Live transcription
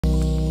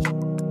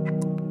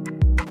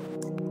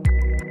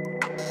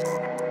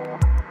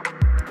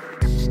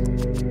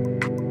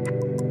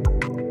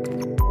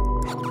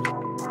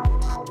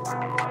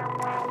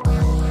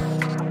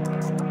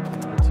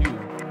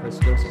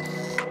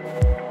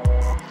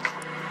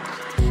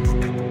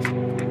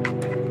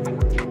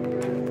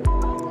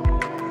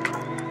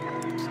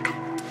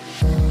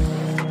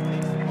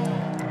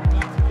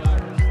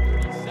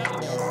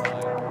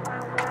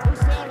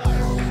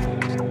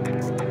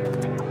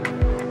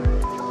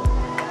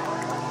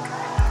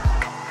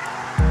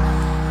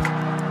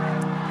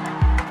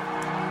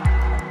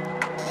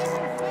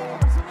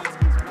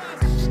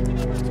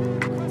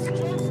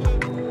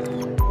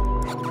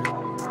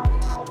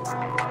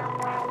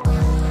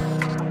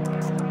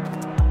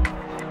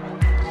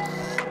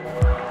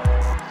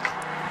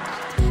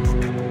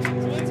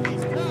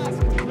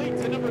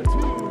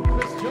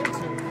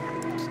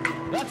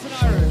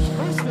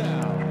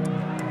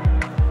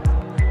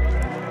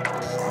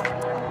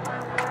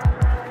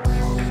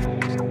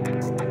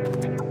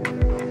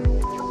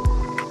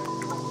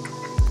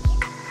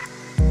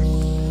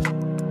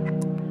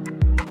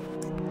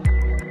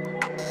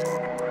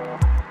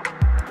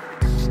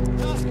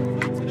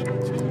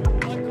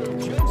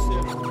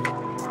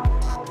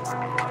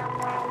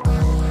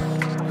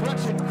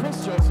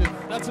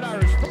That's an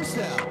Irish first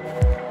down.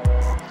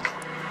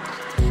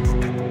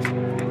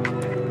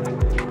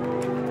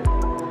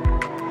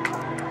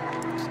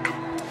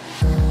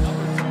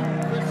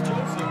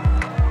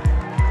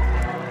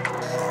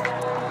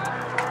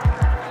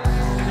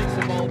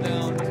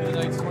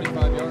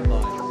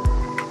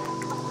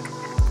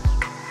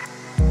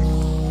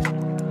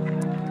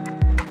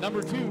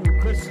 Number 2,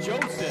 Chris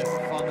Joseph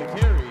on the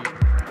carry.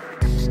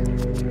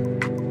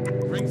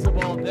 Brings the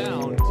ball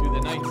down to the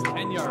Knights'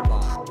 10-yard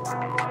line.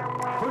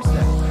 First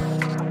down.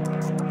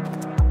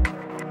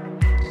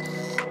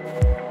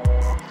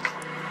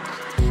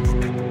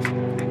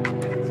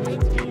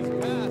 Zielinski's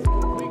pass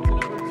complete to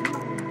number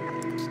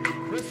 2,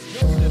 Chris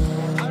Joseph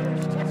for an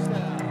Irish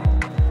touchdown.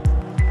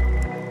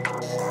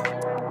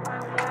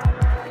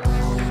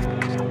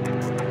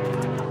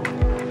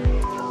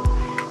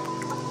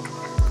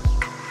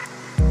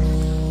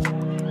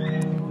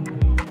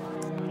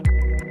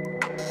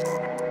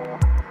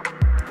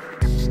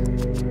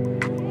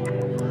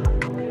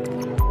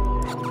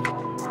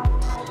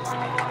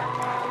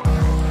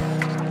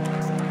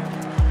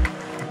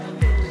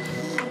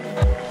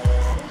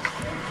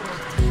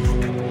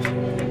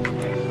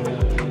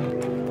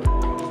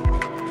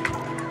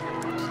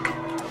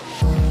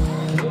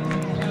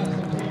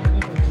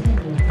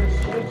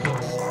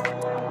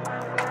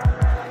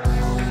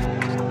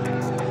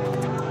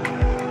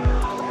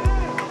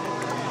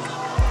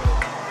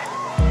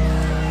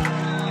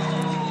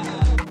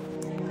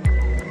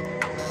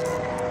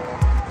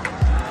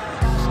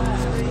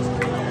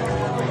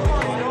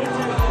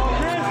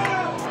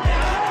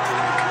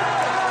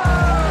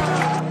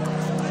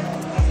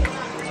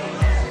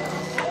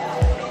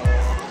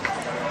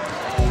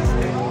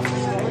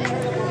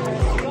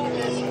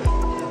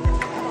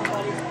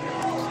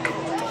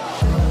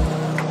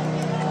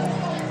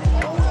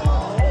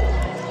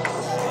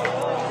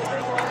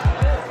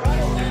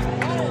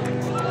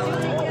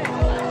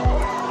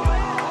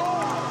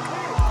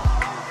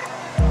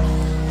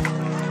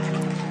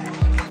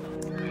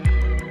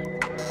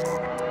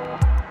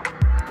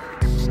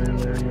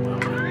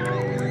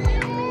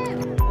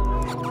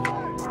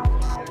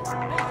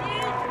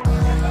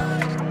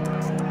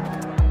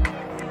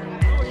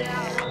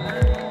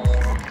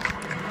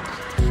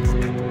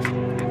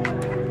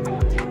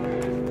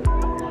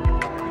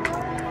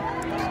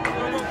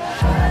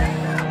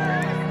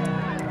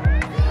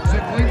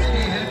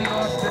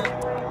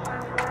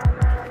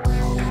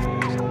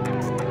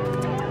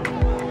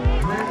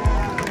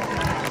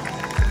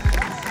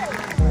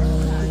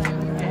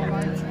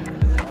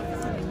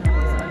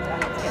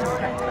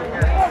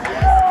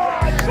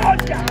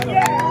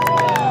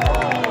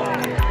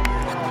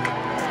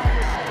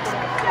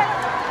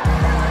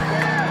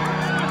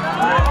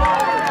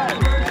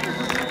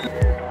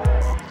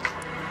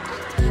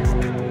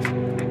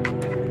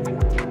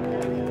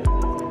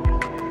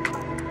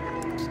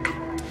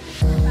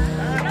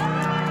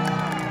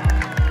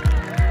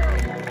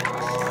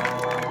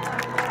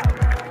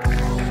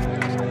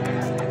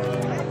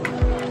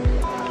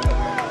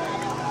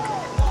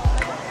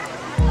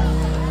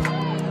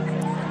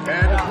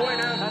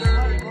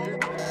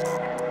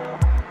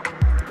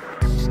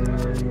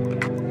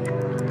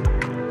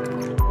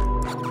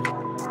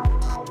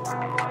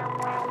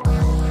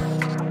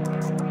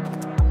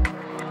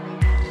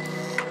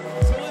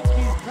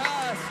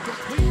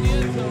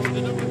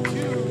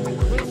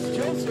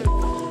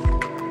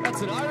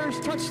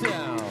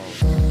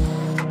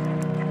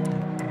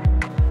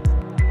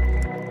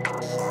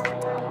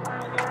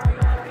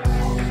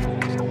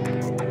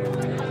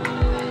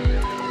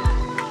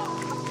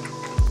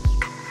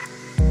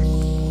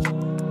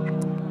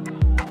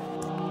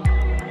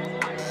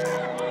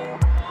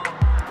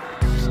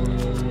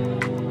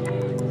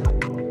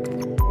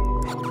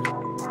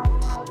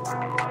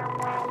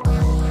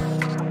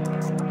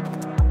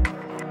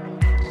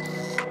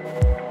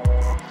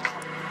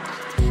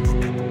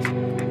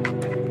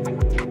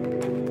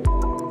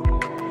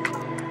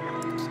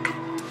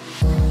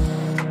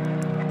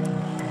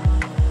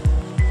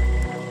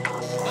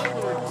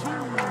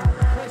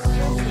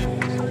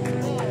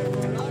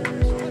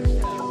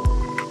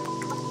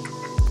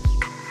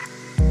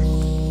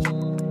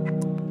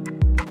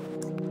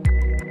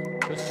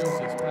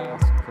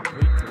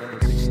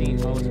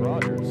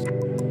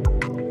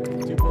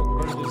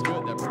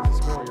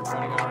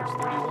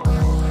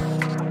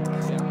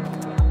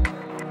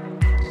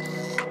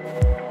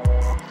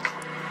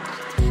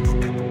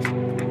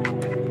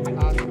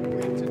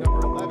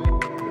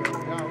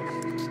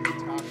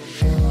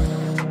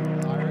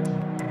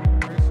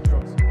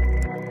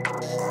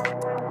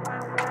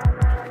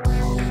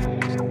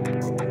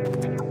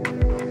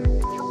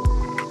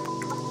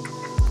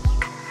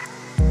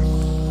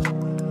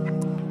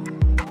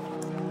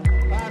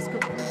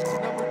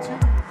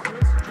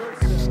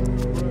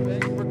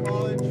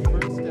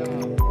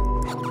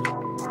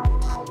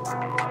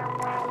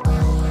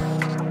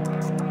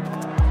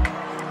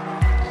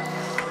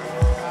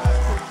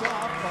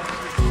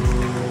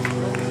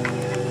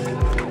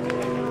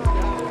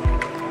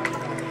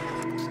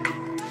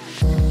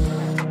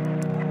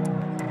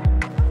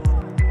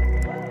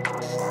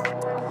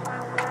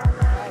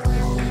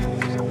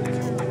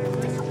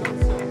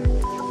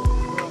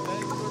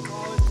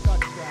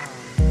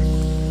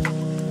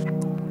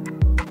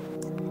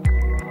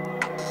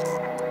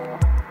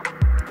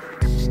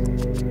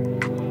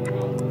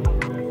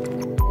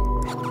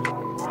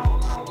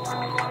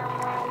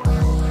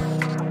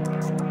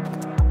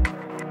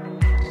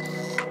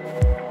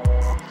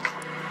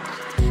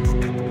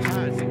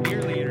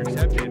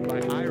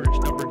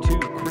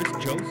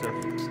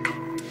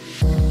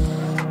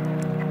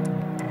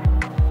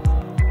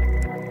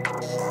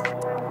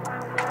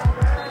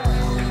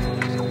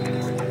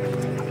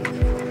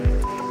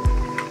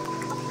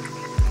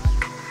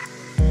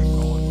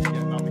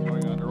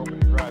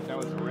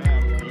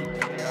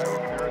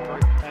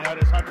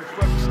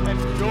 and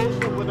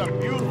Joseph with a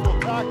beautiful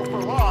tackle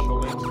for loss.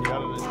 Zielinski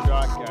out of the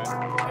shotgun,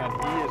 and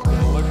he is going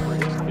to look for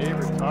his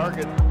favorite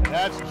target, and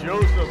that's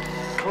Joseph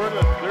for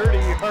the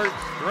 30-yard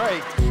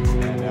strike.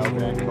 And now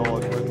Van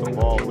College with the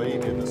ball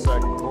late in the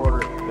second quarter.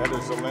 That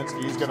is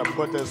Zielinski. He's going to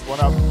put this one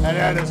up, and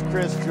that is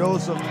Chris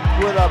Joseph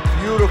with a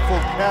beautiful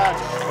catch.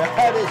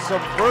 That is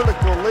some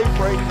vertical leap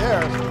right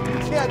there.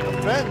 You can't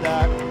defend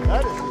that.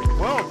 That is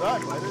well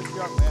done by this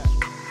young man.